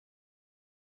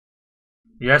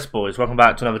Yes, boys, welcome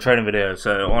back to another trading video.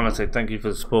 So, I want to say thank you for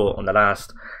the support on the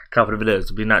last couple of videos.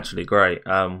 It's been actually great.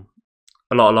 A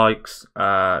lot of likes,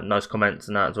 nice comments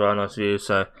and that as well, nice views.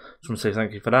 So, just want to say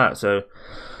thank you for that. So,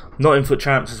 not in foot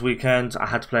champs this weekend. I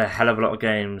had to play a hell of a lot of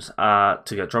games to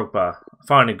get Drogba.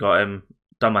 Finally got him,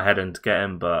 done my head in to get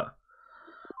him, but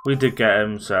we did get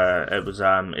him. So, it was,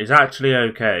 he's actually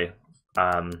okay.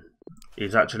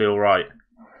 He's actually alright.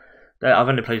 I've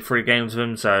only played 3 games with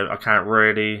him, so I can't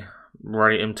really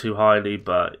rate him too highly,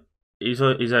 but he's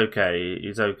okay.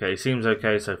 He's okay. He seems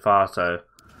okay so far, so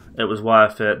it was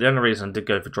worth it. The only reason I did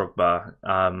go for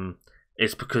Drogba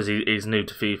is because he's new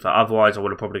to FIFA. Otherwise, I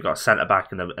would have probably got a centre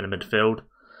back in the midfield.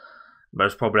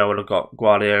 Most probably, I would have got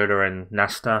Guardiola and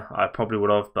Nesta. I probably would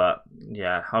have, but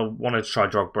yeah, I wanted to try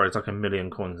Drogba. It's like 1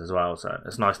 million coins as well, so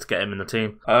it's nice to get him in the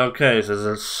team. Okay, so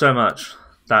there's so much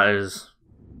that has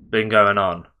been going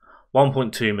on.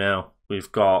 1.2 mil.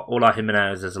 We've got all our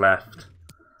Jimenez is left.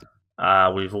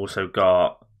 We've also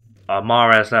got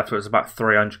Mahrez left, so it's about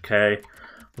 300k.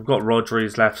 We've got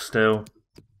Rodri's left still,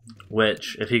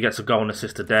 which if he gets a goal and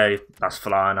assist a day, that's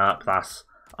flying up. That's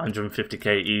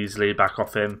 150k easily back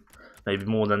off him, maybe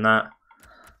more than that.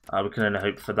 We can only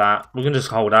hope for that. We can just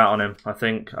hold out on him, I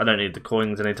think. I don't need the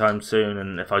coins anytime soon,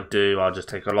 and if I do, I'll just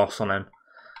take a loss on him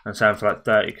and sell him for like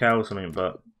 30k or something,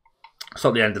 but it's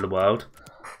not the end of the world.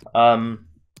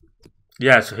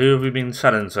 Yeah, so who have we been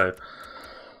selling? So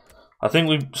I think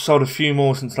we've sold a few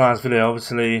more since the last video.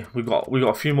 Obviously, we got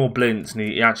a few more Blints, and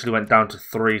he actually went down to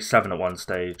 3.7 at one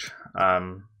stage.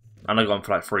 And I got him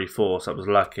for like 3.4, so it was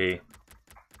lucky.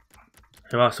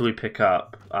 Who else did we pick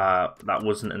up? That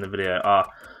wasn't in the video.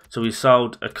 So we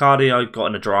sold Icardi. I got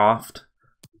in a draft.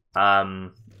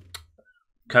 Koke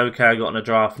I got in a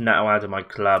draft. Neto out of my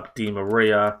club. Di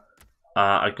Maria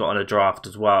I got in a draft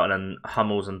as well, and then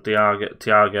Hummels and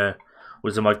Thiago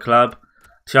was in my club.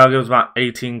 Thiago was about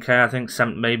 18k, I think,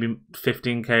 maybe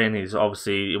 15k, and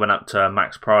he went up to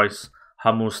max price.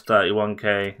 Hummels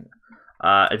 31k.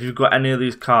 If you've got any of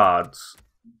these cards,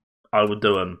 I would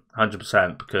do them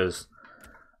 100% because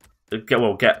get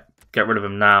rid of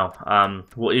them now.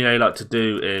 What EA like to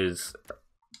do is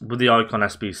with the Icon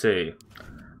SBC,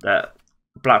 that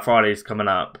Black Friday is coming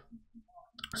up,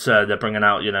 so they're bringing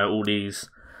out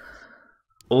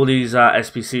all these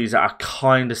SBCs that are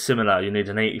kind of similar. You need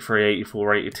an 83, 84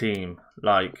 rated team,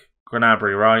 like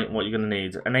Gnabry, right? What you're going to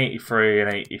need, an 83,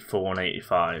 an 84, an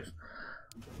 85.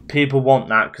 People want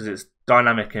that because it's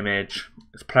dynamic image,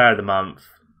 it's player of the month,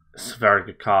 it's a very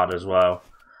good card as well.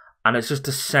 And it's just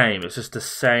the same, it's just the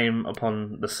same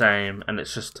upon the same, and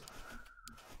it's just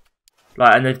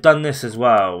like, and they've done this as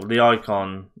well, the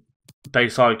Icon,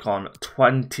 base Icon,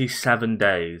 27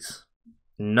 days.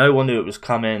 No one knew it was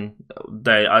coming.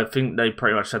 I think they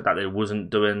pretty much said that they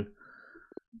wasn't doing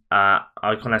Icon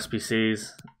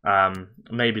SBCs.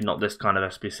 Maybe not this kind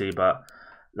of SBC, but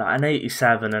like an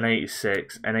 87, an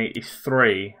 86, an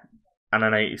 83, and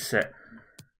an 86.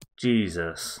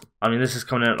 Jesus. I mean, this is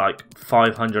coming in at like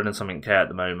 500 and something K at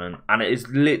the moment, and it is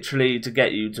literally to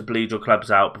get you to bleed your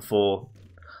clubs out before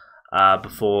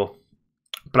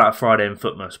Black Friday and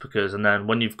Footmas, and then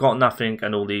when you've got nothing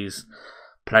and all these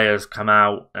players come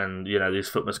out and these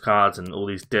Footmas cards and all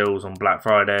these deals on Black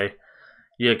Friday,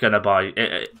 you're gonna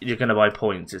buy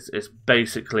points. It's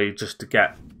basically just to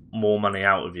get more money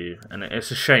out of you, and it's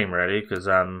a shame really because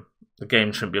the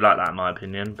game shouldn't be like that in my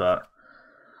opinion, but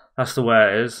that's the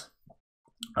way it is.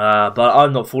 But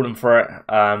I'm not falling for it.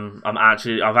 I've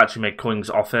actually made coins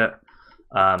off it.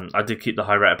 I did keep the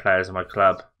high rated players in my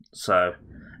club, so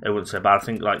it wouldn't say bad. I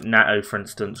think like Neto, for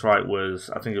instance, right,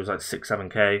 I think it was like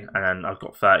 6-7k, and then I've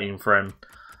got 13 for him.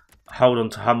 Hold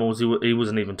on to Hummels, he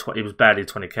wasn't even he was barely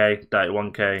 20k,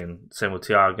 31k, and same with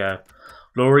Thiago.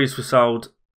 Lloris was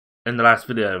sold in the last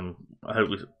video. I hope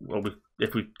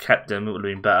if we kept him, it would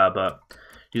have been better, but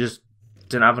you just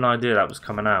didn't have an idea that was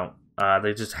coming out.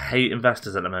 They just hate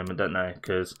investors at the moment, don't they?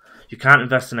 Because you can't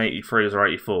invest in 83s or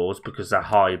 84s because they're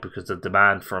high, because of the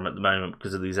demand for them at the moment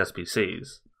because of these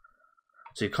SBCs.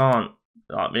 So you can't.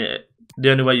 I mean,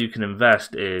 the only way you can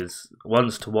invest is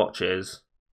ones to watches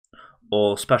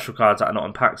or special cards that are not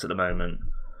in packs at the moment.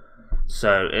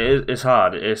 So it's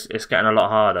hard. It's getting a lot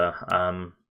harder.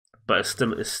 But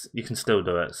you can still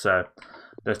do it. So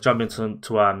let's jump into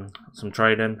some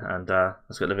trading and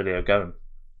let's get the video going.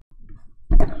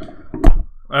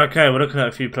 Okay, we're looking at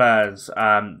a few players.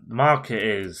 The market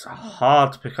is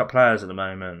hard to pick up players at the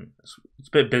moment. It's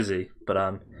a bit busy, but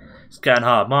it's getting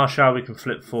hard. Marshall we can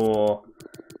flip for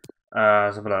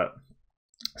something like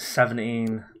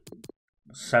 15,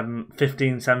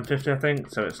 750 I think.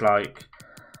 So it's like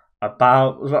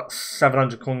about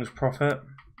 700 coins profit.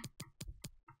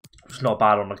 It's not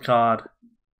bad on the card.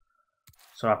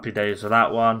 So happy days with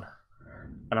that one.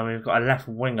 And then we've got a left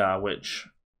winger, which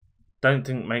don't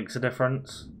think makes a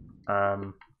difference.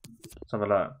 Let's have a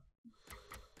look.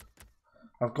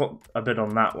 I've got a bid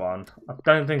on that one. I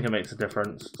don't think it makes a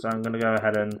difference, so I'm going to go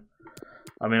ahead and...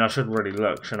 I mean, I should really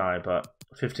look, shouldn't I? But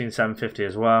 15,750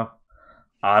 as well.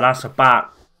 That's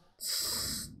about...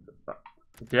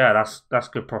 Yeah, that's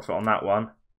good profit on that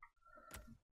one.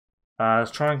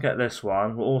 Let's try and get this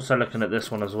one. We're also looking at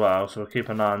this one as well, so we'll keep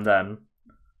an eye on them.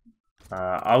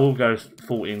 I will go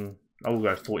 14. I will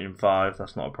go 14.5.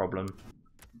 That's not a problem.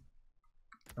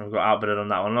 I've got outbidded on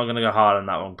that one. I'm not going to go hard on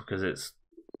that one because it's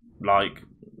like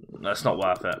it's not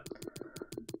worth it.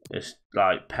 It's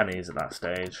like pennies at that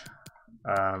stage.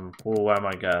 Where am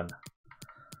I going?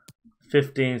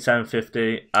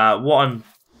 15,750. What I'm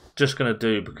just going to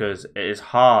do because it is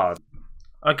hard.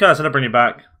 Okay, so I'll bring you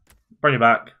back. Bring you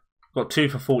back. Got 2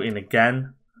 for 14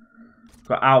 again.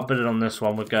 Got outbidded on this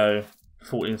one. We'll go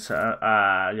 14.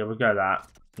 Yeah, we'll go that.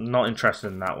 Not interested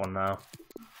in that one now.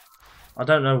 I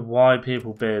don't know why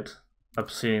people bid. I've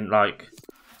seen like,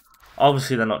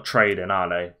 obviously they're not trading, are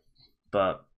they?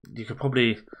 But you could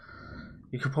probably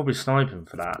snipe him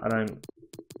for that. I don't. Do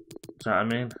you know what I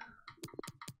mean?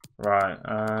 Right.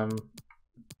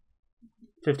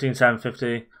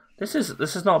 15,750. This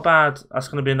is not bad. That's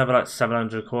going to be another like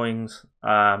 700 coins.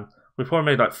 We've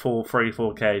probably made like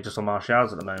 4K just on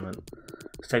Martials at the moment.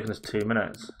 It's taken us 2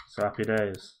 minutes. So happy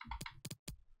days.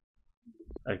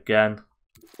 Again.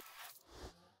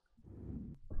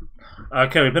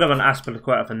 Okay, we bid up an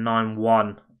Aspilicueta for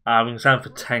 9.1. We can sell him for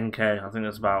 10k. I think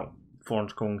that's about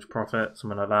 400 coins profit,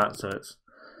 something like that. So it's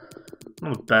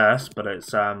not the best, but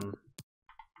it's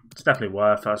definitely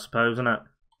worth it, I suppose, isn't it?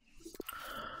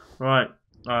 Right,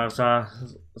 let's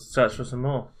search for some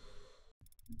more.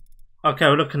 Okay,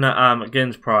 we're looking at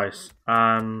Gin's price.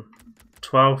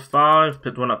 12.5.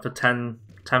 Picked one up for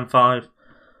 10.5.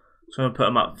 So I'm gonna put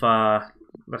him up for,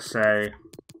 let's say,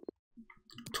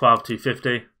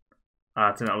 12,250.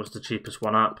 I think that was the cheapest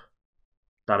one up.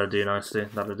 That'll do nicely.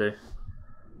 That'll do.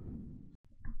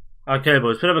 Okay,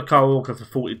 boys. Put up a Kyle Walker for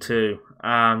 42.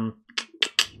 I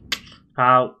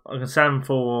can sell him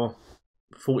for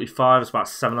 45. It's about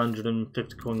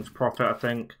 750 coins profit, I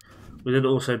think. We did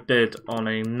also bid on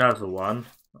another one.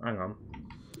 Hang on.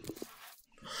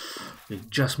 We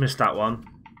just missed that one.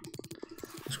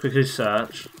 Let's quickly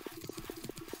search.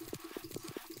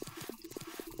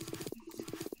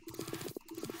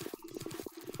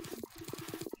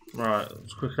 Right,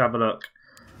 let's quickly have a look.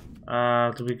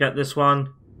 Did we get this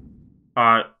one?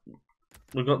 Alright,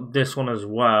 we got this one as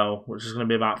well, which is going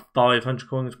to be about 500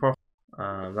 coins profit.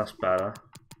 That's better.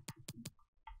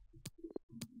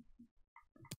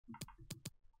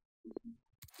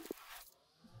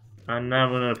 And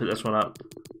now we're going to put this one up.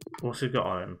 What's he got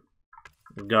on him?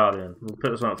 The Guardian. We'll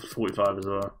put this one up for 45 as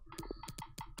well.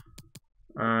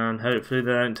 And hopefully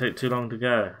they don't take too long to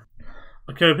go.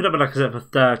 Okay, we put up a Lacazette for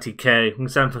 30k. We can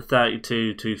send for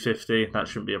 32,250. That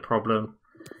shouldn't be a problem.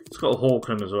 It's got a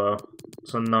Hawkham as well.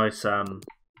 It's a nice card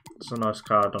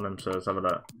on him, so let's have a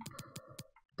look.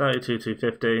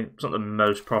 32,250. It's not the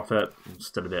most profit. It's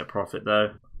still a bit of profit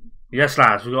though. Yes,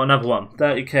 lads, we've got another one.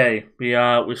 30k. We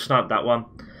sniped that one.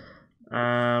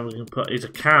 We can put. He's a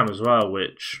cam as well,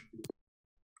 which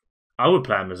I would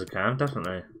play him as a cam,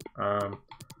 definitely.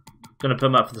 Gonna put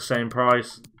him up for the same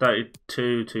price,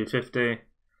 32,250.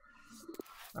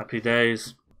 Happy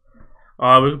days.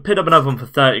 We picked up another one for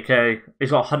 30k.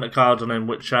 He's got 100 cards on him,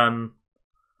 which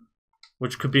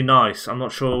could be nice. I'm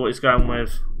not sure what he's going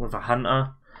with a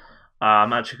hunter.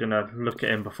 I'm actually gonna look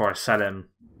at him before I sell him,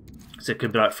 because it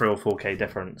could be like 3 or 4k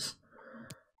difference.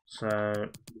 So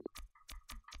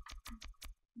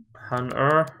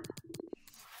hunter.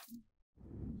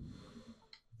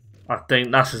 I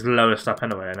think that's his lowest up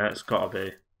anyway, and it's got to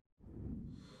be.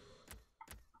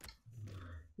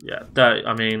 Yeah,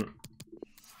 I mean.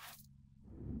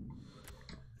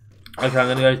 Okay,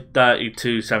 I'm going to go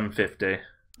 32,750.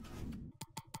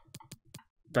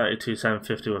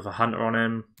 32,750 with a hunter on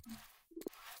him.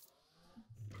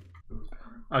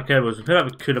 Okay, well, we picked up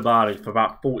with Koulibaly for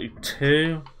about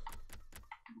 42.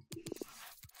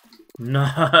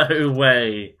 No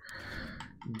way.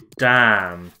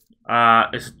 Damn.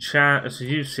 It's a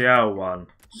UCL one,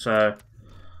 so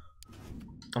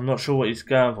I'm not sure what he's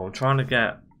going for. I'm trying to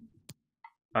get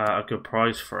a good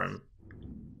price for him.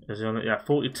 Is he on it? Yeah,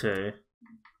 42.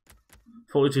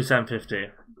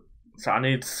 42,750. So I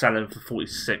need to sell him for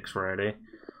 46 really.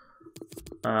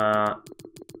 Let's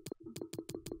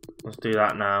do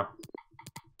that now.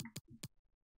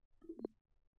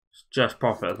 It's just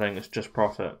profit, I think. It's just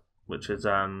profit. which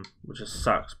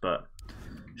sucks, but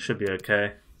should be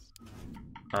okay.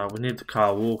 We need the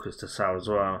Kyle Walkers to sell as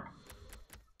well.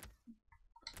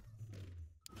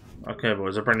 Okay,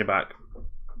 boys, I'll bring you back.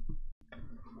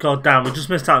 God damn, we just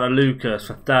missed out on Lucas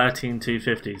for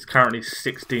 13,250. He's currently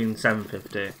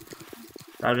 16,750.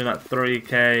 That would be about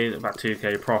 3k, about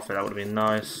 2k profit. That would have been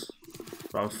nice.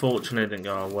 But unfortunately, it didn't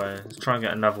go our way. Let's try and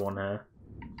get another one here.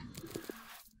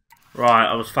 Right,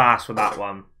 I was fast with that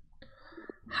one.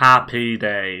 Happy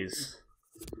days.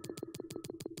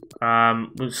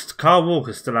 Carl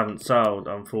Walker still haven't sold,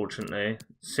 unfortunately.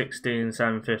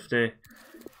 16,750.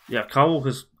 Yeah, Carl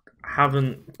Walkers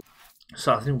haven't.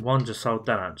 So I think one just sold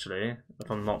then, actually. If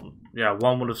I'm not, yeah,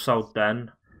 one would have sold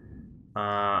then.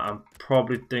 I'm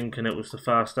probably thinking it was the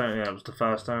first owner. Yeah, it was the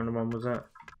first owner one, was it?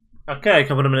 Okay, a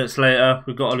couple of minutes later,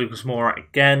 we've got a Lucas Moura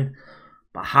again,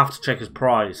 but I have to check his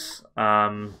price.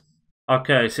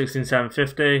 Okay,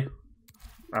 16,750.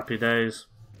 Happy days.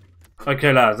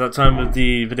 Okay, lads, that time of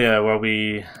the video where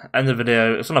we end the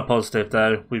video. It's on a positive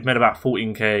though. We've made about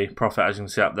 14k profit, as you can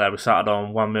see up there. We started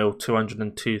on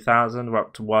 1,202,000. We're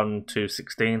up to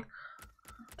 1,216,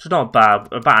 which is not bad.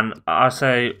 I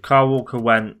say Kyle Walker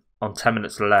went on 10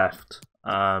 minutes left.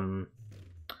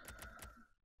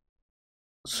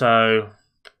 So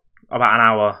about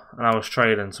an hour's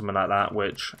trading, something like that,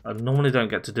 which I normally don't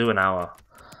get to do an hour.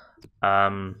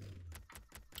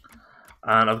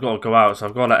 And I've got to go out, so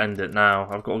I've got to end it now.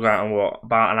 I've got to go out in what,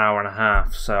 about an hour and a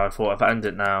half. So I thought if I end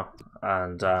it now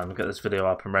and get this video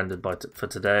up and rendered for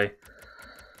today,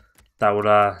 that would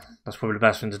that's probably the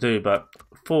best thing to do. But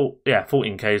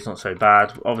 14k is not so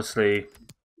bad. Obviously,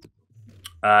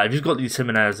 if you've got these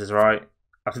Jimenez's right,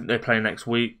 I think they play next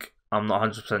week. I'm not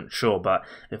 100% sure, but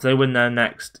if they win their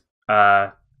next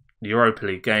Europa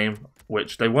League game,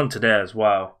 which they won today as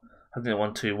well, I think they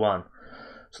won 2-1.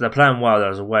 So they're playing well there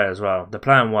as away as well. They're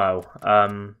playing well.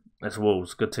 It's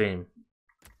Wolves, good team.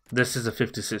 This is a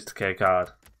 50-60k card.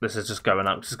 This is just going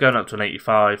up. This is going up to an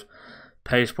 85.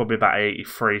 Pace probably about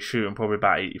 83. Shooting probably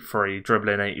about 83.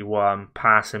 Dribbling 81.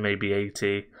 Passing maybe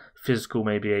 80. Physical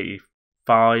maybe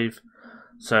 85.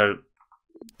 So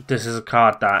this is a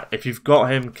card that if you've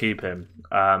got him, keep him.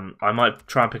 I might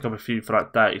try and pick up a few for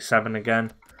like 37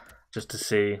 again, just to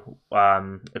see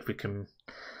if we can.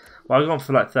 Well, I got him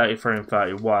for like 33 and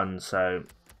 31, so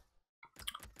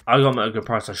I got him at a good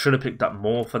price. I should have picked up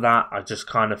more for that. I just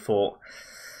kind of thought,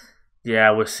 yeah,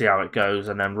 we'll see how it goes.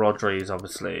 And then Rodri's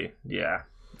obviously, yeah,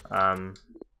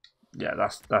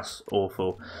 that's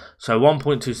awful. So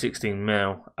 1.216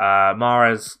 mil.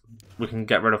 Mahrez, we can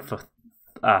get rid of for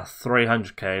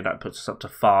 300k. That puts us up to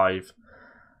 5.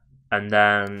 And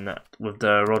then with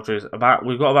the Rodri's,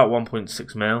 we've got about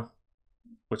 1.6 mil.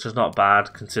 Which is not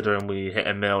bad considering we hit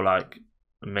a mil like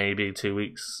maybe a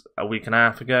week and a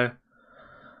half ago.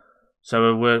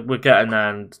 So we're getting there,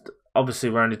 and obviously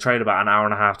we only trade about an hour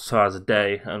and a half to 2 hours a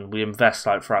day, and we invest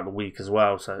like throughout the week as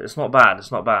well. So it's not bad. It's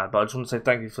not bad. But I just want to say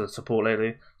thank you for the support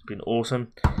lately. It's been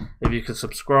awesome. If you could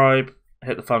subscribe,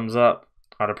 hit the thumbs up,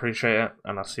 I'd appreciate it,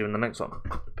 and I'll see you in the next one.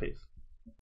 Peace.